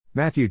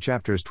Matthew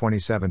chapters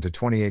 27 to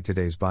 28.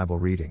 Today's Bible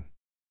reading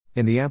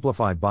in the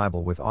Amplified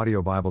Bible with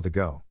Audio Bible to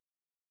go.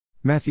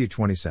 Matthew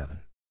 27.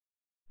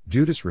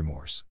 Judas'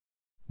 remorse.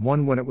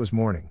 1. When it was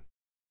morning,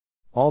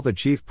 all the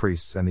chief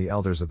priests and the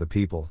elders of the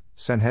people,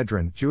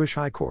 Sanhedrin, Jewish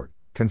high court,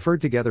 conferred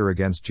together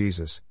against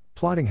Jesus,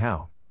 plotting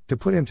how to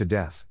put him to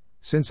death,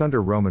 since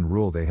under Roman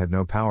rule they had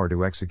no power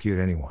to execute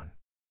anyone.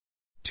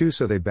 2.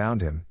 So they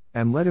bound him,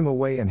 and led him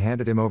away and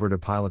handed him over to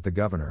Pilate the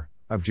governor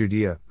of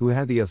Judea, who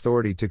had the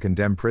authority to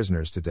condemn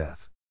prisoners to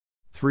death.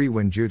 3.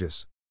 When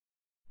Judas,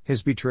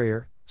 his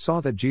betrayer,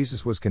 saw that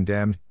Jesus was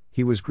condemned,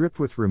 he was gripped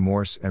with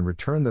remorse and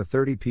returned the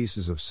 30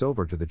 pieces of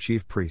silver to the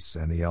chief priests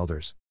and the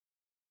elders.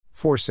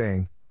 4.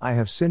 Saying, I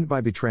have sinned by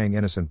betraying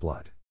innocent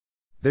blood.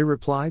 They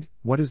replied,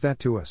 What is that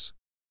to us?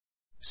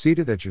 See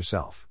to that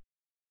yourself.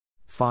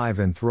 5.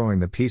 And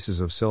throwing the pieces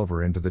of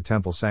silver into the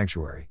temple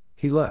sanctuary,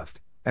 he left,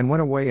 and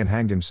went away and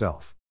hanged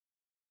himself.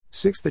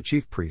 6. The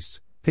chief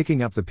priests,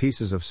 picking up the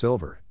pieces of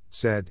silver,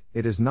 said,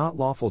 It is not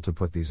lawful to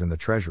put these in the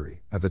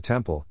treasury of the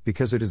temple,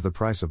 because it is the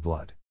price of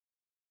blood.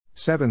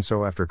 7.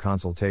 So after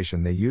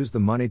consultation they used the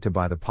money to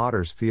buy the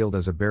potter's field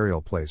as a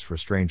burial place for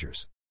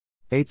strangers.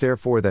 8.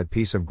 Therefore that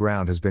piece of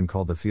ground has been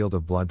called the field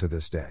of blood to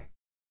this day.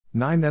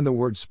 9. Then the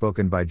words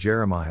spoken by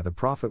Jeremiah the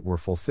prophet were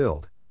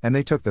fulfilled, and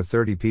they took the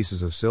 30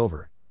 pieces of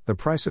silver, the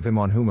price of him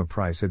on whom a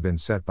price had been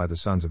set by the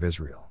sons of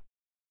Israel.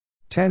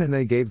 10. And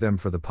they gave them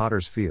for the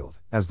potter's field,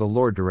 as the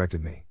Lord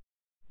directed me.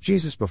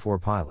 Jesus before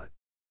Pilate.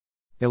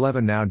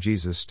 11. Now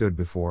Jesus stood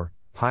before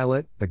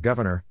Pilate, the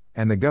governor,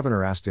 and the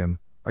governor asked him,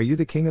 Are you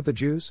the king of the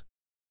Jews?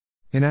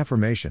 In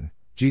affirmation,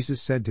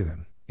 Jesus said to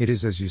him, It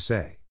is as you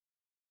say.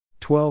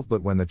 12.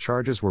 But when the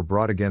charges were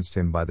brought against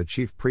him by the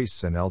chief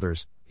priests and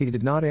elders, he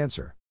did not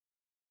answer.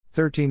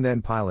 13.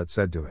 Then Pilate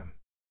said to him,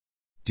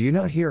 Do you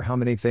not hear how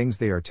many things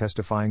they are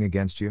testifying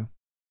against you?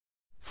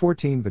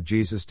 14. But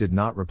Jesus did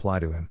not reply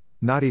to him,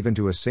 not even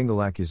to a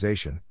single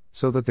accusation,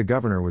 so that the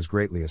governor was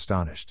greatly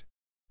astonished.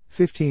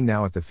 15.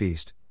 Now at the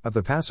feast of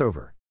the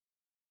Passover,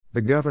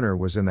 the governor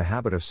was in the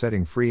habit of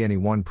setting free any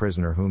one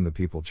prisoner whom the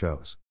people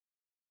chose.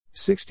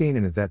 16.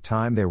 And at that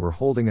time they were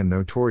holding a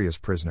notorious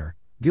prisoner,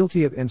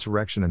 guilty of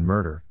insurrection and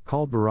murder,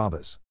 called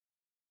Barabbas.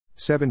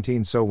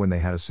 17. So when they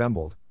had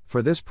assembled,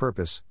 for this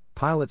purpose,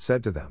 Pilate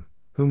said to them,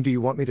 Whom do you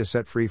want me to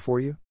set free for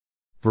you?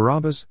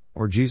 Barabbas,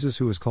 or Jesus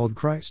who is called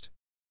Christ?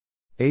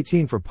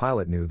 18. For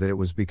Pilate knew that it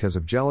was because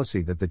of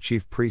jealousy that the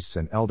chief priests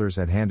and elders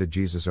had handed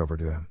Jesus over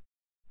to him.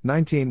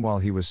 19. While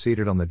he was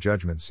seated on the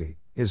judgment seat,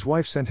 his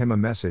wife sent him a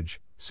message,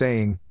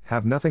 saying,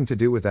 Have nothing to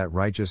do with that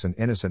righteous and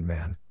innocent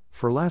man,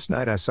 for last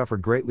night I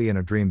suffered greatly in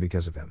a dream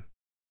because of him.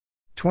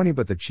 20.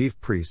 But the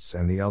chief priests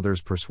and the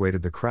elders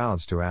persuaded the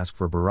crowds to ask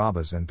for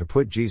Barabbas and to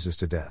put Jesus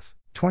to death.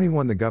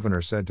 21. The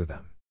governor said to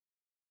them,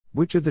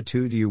 Which of the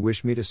two do you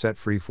wish me to set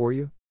free for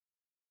you?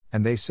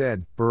 And they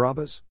said,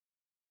 Barabbas.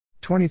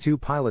 22.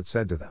 Pilate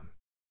said to them,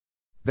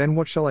 Then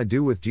what shall I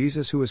do with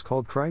Jesus who is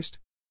called Christ?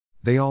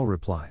 They all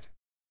replied,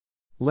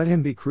 Let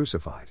him be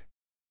crucified.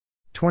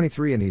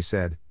 23. And he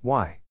said,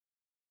 Why?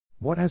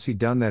 What has he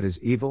done that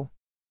is evil?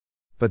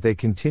 But they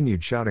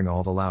continued shouting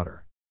all the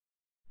louder,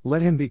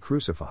 Let him be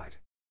crucified.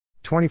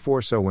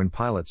 24. So when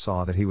Pilate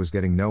saw that he was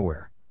getting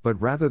nowhere, but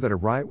rather that a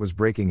riot was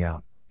breaking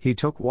out, he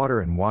took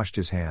water and washed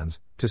his hands,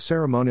 to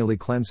ceremonially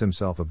cleanse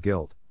himself of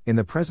guilt, in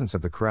the presence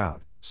of the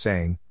crowd,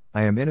 saying,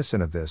 I am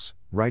innocent of this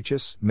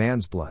righteous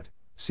man's blood,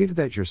 see to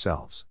that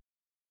yourselves.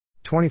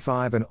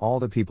 25. And all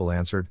the people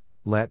answered,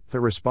 Let the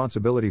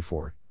responsibility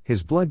for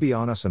his blood be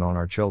on us and on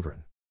our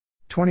children.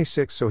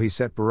 26. So he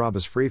set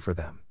Barabbas free for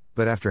them,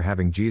 but after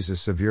having Jesus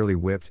severely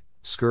whipped,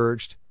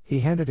 scourged, he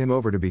handed him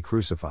over to be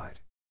crucified.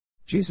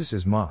 Jesus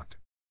is mocked.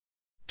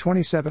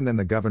 27. Then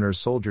the governor's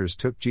soldiers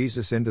took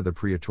Jesus into the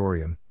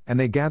praetorium, and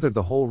they gathered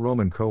the whole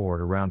Roman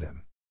cohort around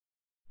him.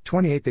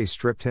 28. They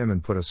stripped him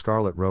and put a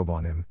scarlet robe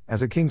on him,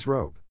 as a king's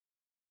robe.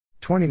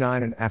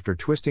 29. And after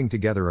twisting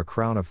together a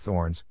crown of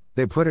thorns,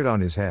 they put it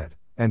on his head,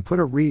 and put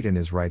a reed in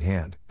his right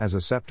hand, as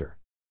a scepter.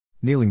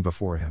 Kneeling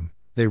before him,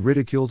 they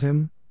ridiculed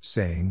him,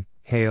 saying,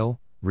 Hail,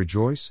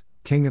 rejoice,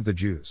 King of the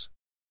Jews.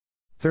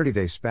 30.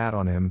 They spat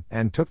on him,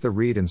 and took the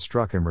reed and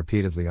struck him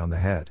repeatedly on the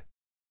head.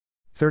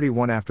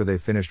 31. After they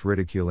finished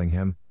ridiculing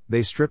him,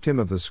 they stripped him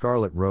of the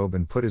scarlet robe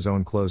and put his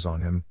own clothes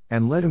on him,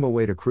 and led him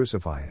away to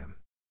crucify him.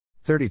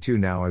 32.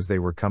 Now as they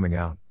were coming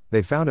out,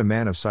 they found a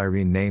man of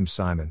Cyrene named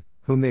Simon,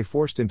 whom they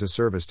forced into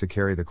service to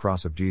carry the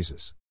cross of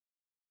Jesus.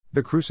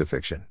 The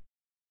crucifixion.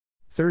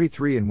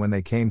 33. And when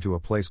they came to a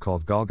place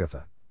called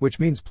Golgotha, which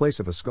means place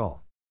of a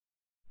skull.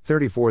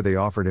 34. They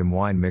offered him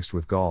wine mixed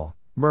with gall,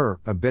 myrrh,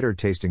 a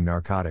bitter-tasting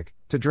narcotic,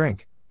 to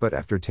drink, but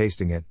after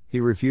tasting it, he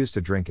refused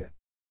to drink it.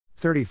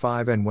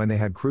 35. And when they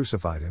had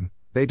crucified him,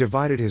 they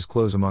divided his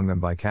clothes among them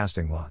by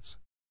casting lots.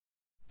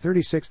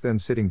 36. Then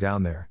sitting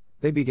down there,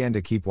 they began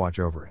to keep watch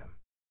over him,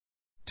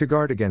 to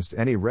guard against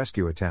any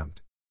rescue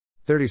attempt.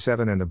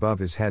 37. And above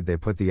his head they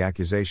put the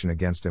accusation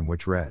against him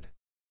which read,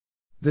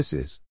 This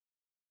is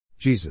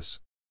Jesus,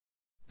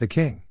 the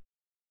King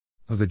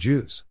of the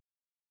Jews.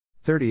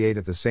 38.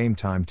 At the same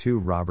time 2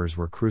 robbers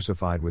were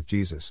crucified with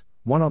Jesus,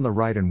 one on the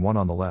right and one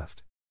on the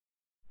left.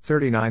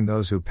 39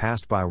 Those who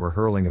passed by were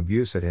hurling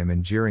abuse at him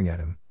and jeering at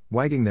him,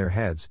 wagging their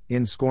heads,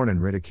 in scorn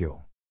and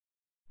ridicule.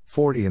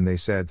 40 And they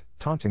said,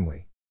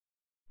 tauntingly,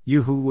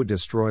 "You who would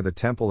destroy the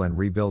temple and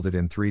rebuild it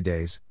in 3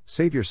 days,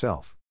 save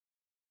yourself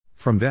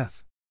from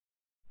death.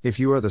 If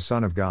you are the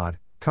Son of God,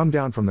 come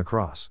down from the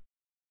cross."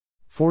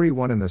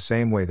 41 In the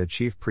same way the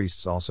chief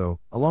priests also,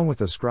 along with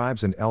the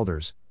scribes and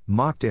elders,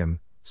 mocked him,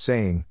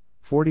 saying,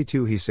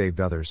 42 He saved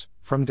others,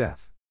 from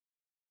death.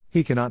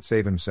 He cannot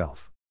save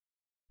himself.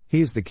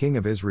 He is the King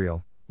of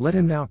Israel, let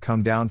him now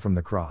come down from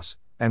the cross,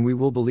 and we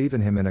will believe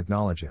in him and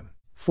acknowledge him.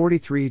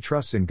 43 He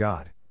trusts in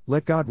God,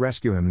 let God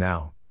rescue him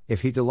now,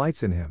 if he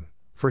delights in him,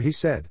 for he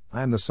said,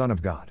 I am the Son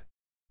of God.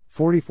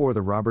 44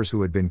 The robbers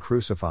who had been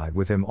crucified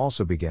with him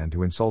also began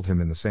to insult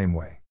him in the same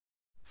way.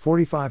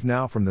 45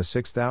 Now from the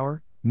 6th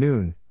hour,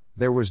 noon,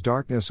 there was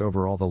darkness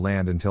over all the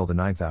land until the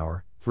 9th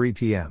hour, 3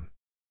 p.m.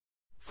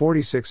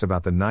 46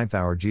 About the 9th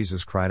hour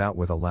Jesus cried out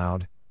with a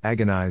loud,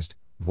 agonized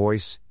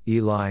voice,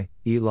 Eli,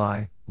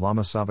 Eli,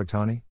 lama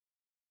sabachthani?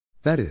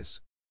 That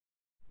is,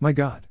 my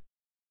God,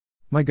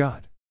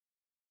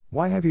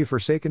 why have you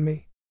forsaken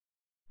me?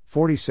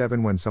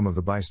 47 When some of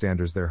the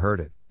bystanders there heard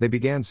it, they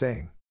began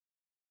saying,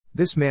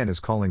 This man is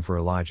calling for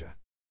Elijah.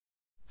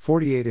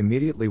 48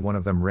 Immediately one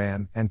of them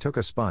ran, and took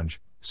a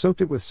sponge,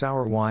 soaked it with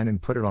sour wine and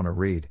put it on a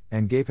reed,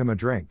 and gave him a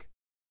drink.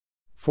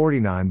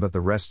 49 But the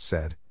rest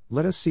said,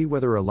 Let us see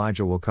whether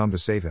Elijah will come to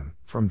save him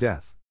from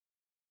death.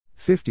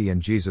 50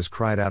 And Jesus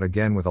cried out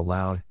again with a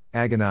loud,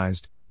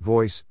 agonized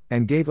voice,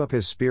 and gave up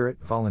his spirit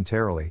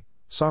voluntarily,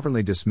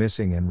 sovereignly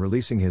dismissing and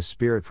releasing his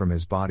spirit from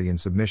his body in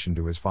submission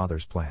to his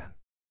Father's plan.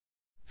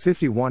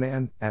 51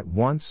 And, at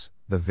once,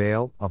 the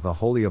veil of the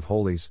Holy of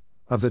Holies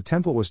of the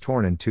temple was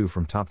torn in two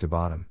from top to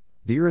bottom,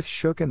 the earth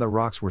shook and the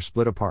rocks were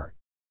split apart.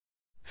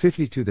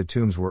 52 The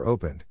tombs were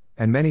opened,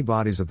 and many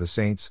bodies of the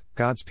saints,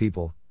 God's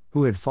people,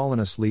 who had fallen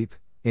asleep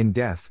in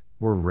death,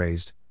 were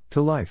raised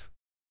to life.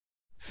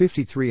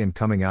 53 And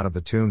coming out of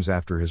the tombs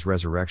after his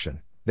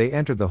resurrection, they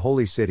entered the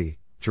holy city,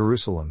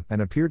 Jerusalem,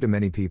 and appeared to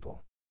many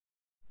people.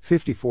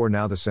 54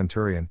 Now the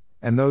centurion,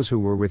 and those who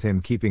were with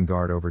him keeping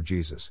guard over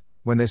Jesus,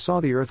 when they saw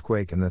the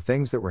earthquake and the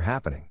things that were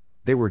happening,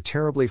 they were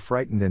terribly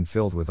frightened and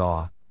filled with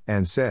awe,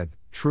 and said,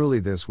 Truly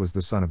this was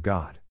the Son of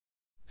God.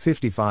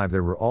 55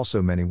 There were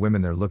also many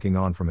women there looking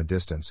on from a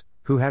distance,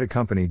 who had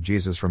accompanied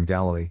Jesus from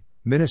Galilee,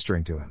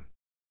 ministering to him.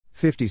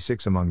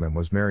 56 Among them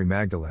was Mary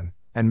Magdalene,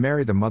 and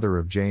Mary the mother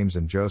of James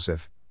and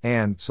Joseph,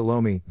 and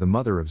Salome, the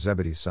mother of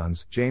Zebedee's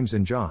sons, James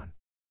and John.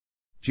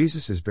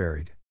 Jesus is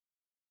buried.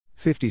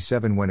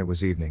 57 When it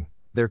was evening,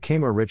 there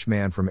came a rich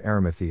man from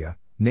Arimathea,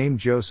 named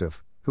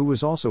Joseph, who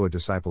was also a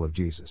disciple of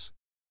Jesus.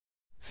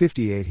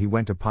 58 He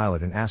went to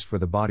Pilate and asked for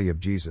the body of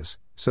Jesus,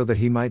 so that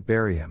he might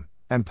bury him,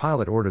 and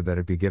Pilate ordered that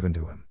it be given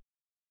to him.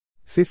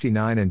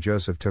 59 And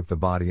Joseph took the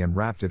body and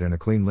wrapped it in a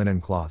clean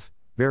linen cloth,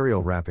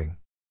 burial wrapping.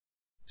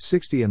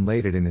 60 And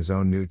laid it in his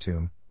own new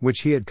tomb,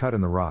 which he had cut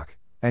in the rock,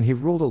 and he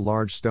rolled a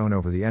large stone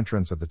over the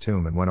entrance of the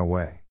tomb and went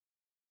away.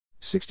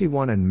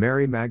 61 And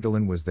Mary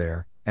Magdalene was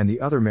there, and the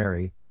other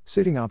Mary,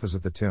 sitting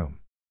opposite the tomb.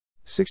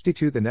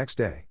 62 The next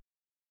day.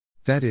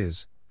 That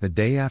is, the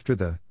day after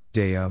the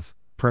day of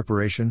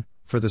preparation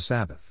for the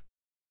Sabbath.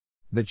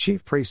 The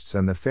chief priests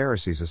and the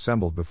Pharisees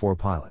assembled before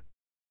Pilate.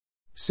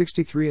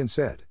 63 And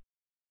said,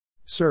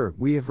 Sir,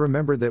 we have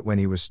remembered that when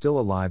he was still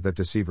alive that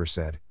deceiver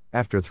said,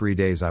 After 3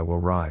 days I will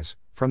rise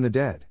from the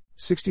dead.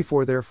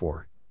 64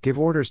 Therefore, give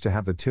orders to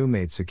have the tomb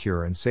made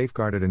secure and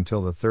safeguarded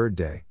until the 3rd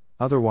day,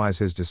 otherwise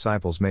his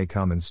disciples may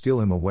come and steal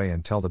him away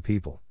and tell the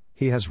people,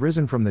 He has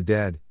risen from the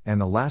dead, and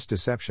the last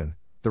deception,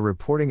 the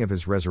reporting of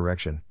his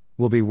resurrection,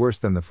 will be worse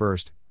than the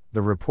first,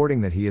 the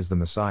reporting that he is the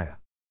Messiah.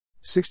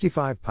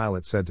 65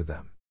 Pilate said to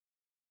them,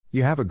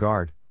 You have a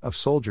guard of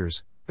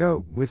soldiers,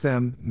 go with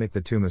them, make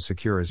the tomb as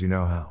secure as you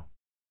know how.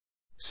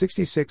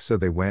 66 So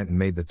they went and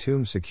made the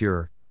tomb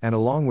secure, and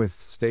along with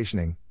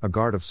stationing a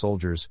guard of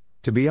soldiers,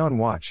 to be on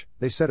watch,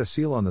 they set a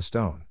seal on the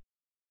stone.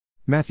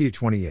 Matthew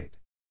 28.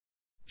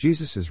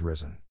 Jesus is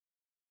risen.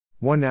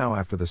 1 Now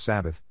after the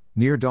Sabbath,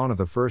 near dawn of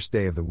the first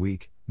day of the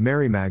week,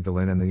 Mary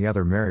Magdalene and the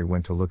other Mary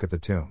went to look at the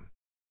tomb.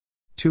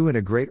 2 And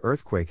a great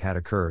earthquake had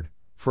occurred,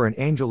 for an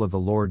angel of the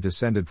Lord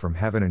descended from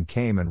heaven and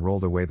came and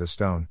rolled away the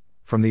stone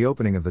from the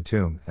opening of the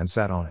tomb, and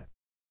sat on it.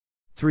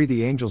 3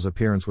 The angel's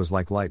appearance was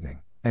like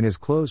lightning, and his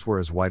clothes were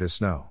as white as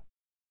snow.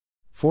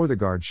 4 The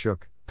guards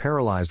shook,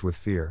 paralyzed with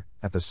fear,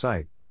 at the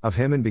sight of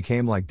him and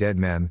became like dead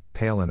men,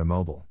 pale and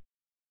immobile.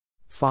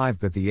 5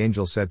 But the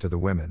angel said to the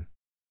women,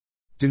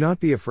 Do not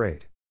be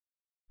afraid.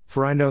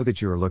 For I know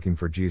that you are looking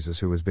for Jesus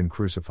who has been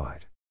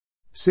crucified.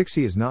 6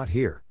 He is not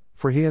here,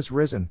 for he has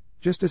risen,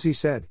 just as he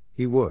said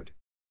he would.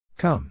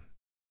 Come.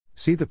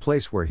 See the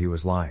place where he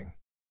was lying.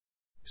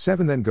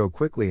 7 Then go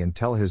quickly and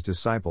tell his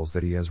disciples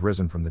that he has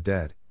risen from the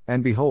dead,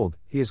 and behold,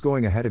 he is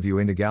going ahead of you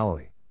into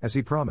Galilee, as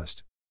he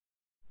promised.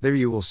 There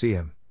you will see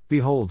him.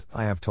 Behold,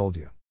 I have told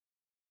you.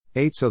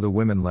 8 So the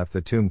women left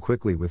the tomb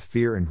quickly with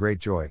fear and great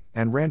joy,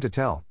 and ran to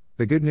tell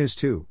the good news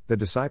to the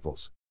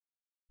disciples.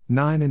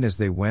 9 And as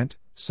they went,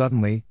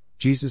 suddenly,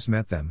 Jesus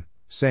met them,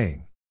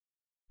 saying,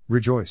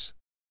 Rejoice.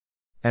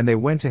 And they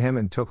went to him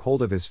and took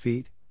hold of his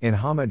feet, in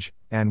homage,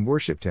 and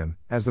worshipped him,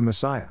 as the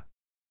Messiah.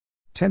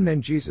 10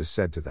 Then Jesus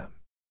said to them,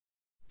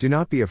 Do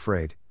not be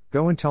afraid,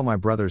 go and tell my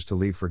brothers to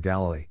leave for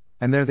Galilee,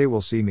 and there they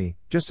will see me,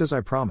 just as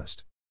I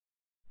promised.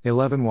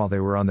 11 While they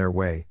were on their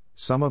way,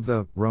 some of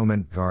the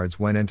Roman guards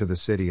went into the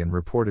city and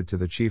reported to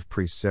the chief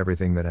priests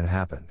everything that had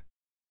happened.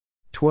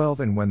 12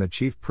 And when the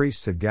chief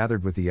priests had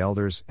gathered with the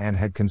elders and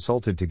had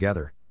consulted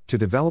together, to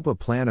develop a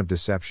plan of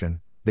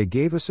deception, they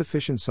gave a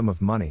sufficient sum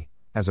of money,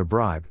 as a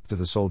bribe, to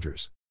the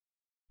soldiers.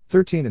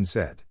 13 And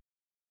said,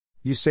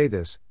 You say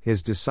this,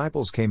 his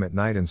disciples came at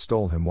night and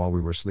stole him while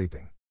we were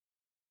sleeping.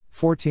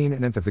 14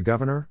 And if the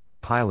governor,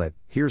 Pilate,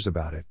 hears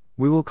about it,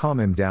 we will calm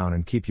him down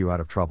and keep you out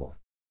of trouble.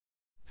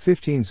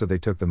 15 So they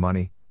took the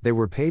money, they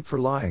were paid for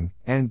lying,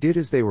 and did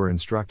as they were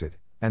instructed,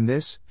 and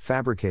this,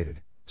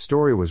 fabricated,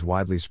 story was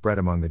widely spread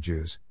among the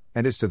Jews,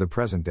 and is to the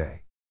present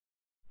day.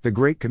 The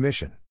Great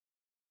Commission.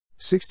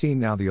 16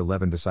 Now the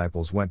 11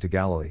 disciples went to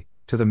Galilee,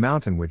 to the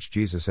mountain which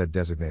Jesus had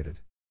designated.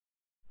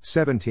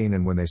 17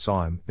 And when they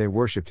saw him, they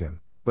worshipped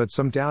him, but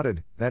some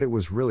doubted that it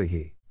was really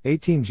he.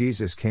 18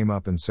 Jesus came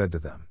up and said to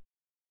them,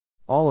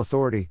 All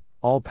authority,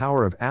 all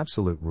power of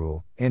absolute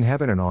rule, in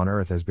heaven and on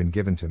earth has been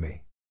given to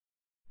me.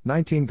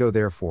 19 Go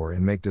therefore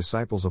and make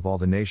disciples of all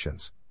the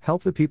nations,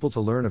 help the people to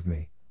learn of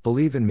me,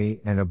 believe in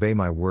me and obey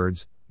my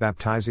words,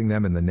 baptizing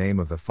them in the name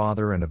of the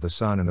Father and of the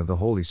Son and of the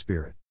Holy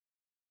Spirit.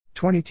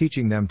 20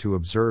 Teaching them to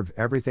observe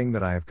everything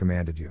that I have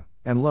commanded you,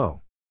 and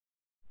lo,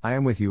 I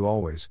am with you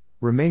always,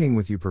 remaining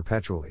with you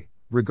perpetually,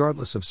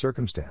 regardless of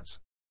circumstance.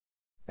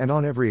 And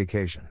on every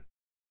occasion.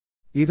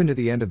 Even to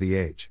the end of the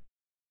age.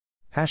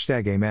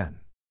 #Amen.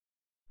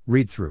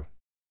 Read through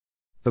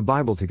the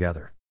Bible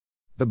together.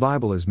 The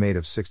Bible is made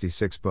of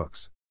 66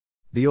 books.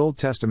 The Old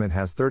Testament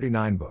has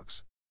 39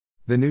 books.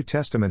 The New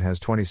Testament has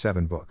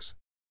 27 books.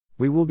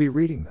 We will be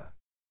reading the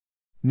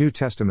New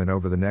Testament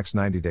over the next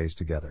 90 days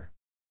together.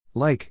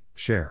 Like,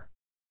 share,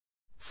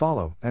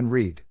 follow, and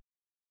read.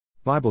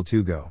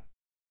 Bible2Go.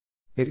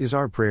 It is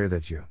our prayer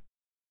that you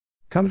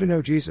come to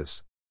know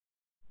Jesus,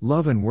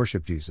 love and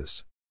worship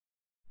Jesus,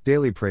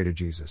 daily pray to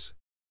Jesus,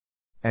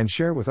 and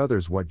share with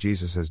others what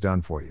Jesus has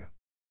done for you.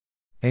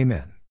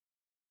 Amen.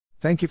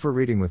 Thank you for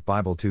reading with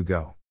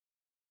Bible2Go.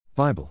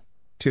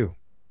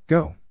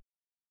 Bible2Go.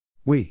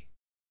 We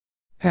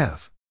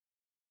have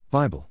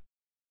Bible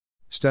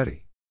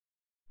study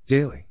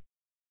daily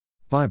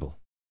Bible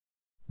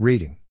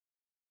reading.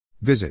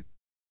 Visit,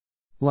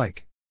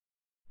 like,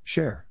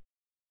 share,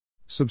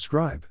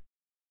 subscribe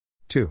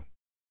to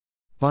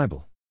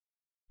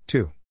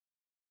Bible2Go.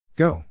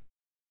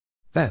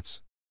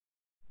 That's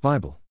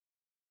Bible,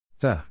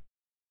 the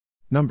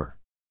number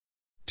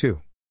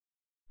 2,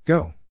 Go.